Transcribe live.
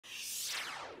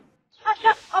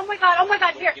Oh my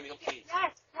God, here. Give me the keys.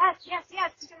 Yes. You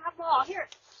can have them all. Here.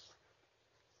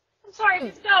 I'm sorry,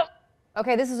 let's go.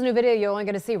 Okay, this is a new video you're only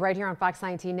going to see right here on Fox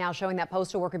 19 now, showing that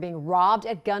postal worker being robbed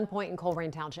at gunpoint in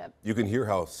Colerain Township. You can hear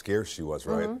how scared she was,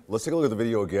 right? Let's take a look at the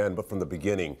video again, but from the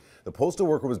beginning. The postal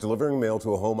worker was delivering mail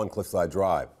to a home on Cliffside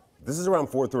Drive. This is around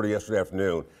 4:30 yesterday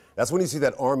afternoon. That's when you see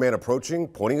that armed man approaching,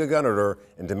 pointing a gun at her,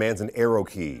 and demands an arrow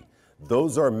key.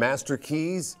 Those are master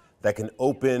keys that can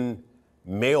open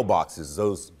mailboxes,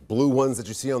 those blue ones that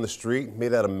you see on the street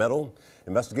made out of metal.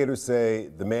 Investigators say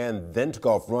the man then took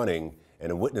off running,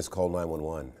 and a witness called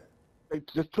 911. They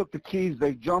just took the keys,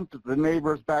 they jumped at the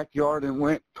neighbor's backyard and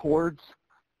went towards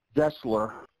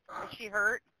Dessler. Is she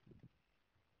hurt?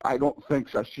 I don't think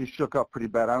so. She shook up pretty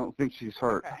bad. I don't think she's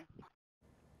hurt. Okay.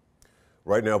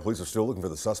 Right now, police are still looking for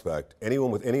the suspect.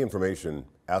 Anyone with any information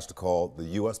asked to call the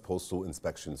U.S. Postal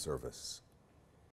Inspection Service.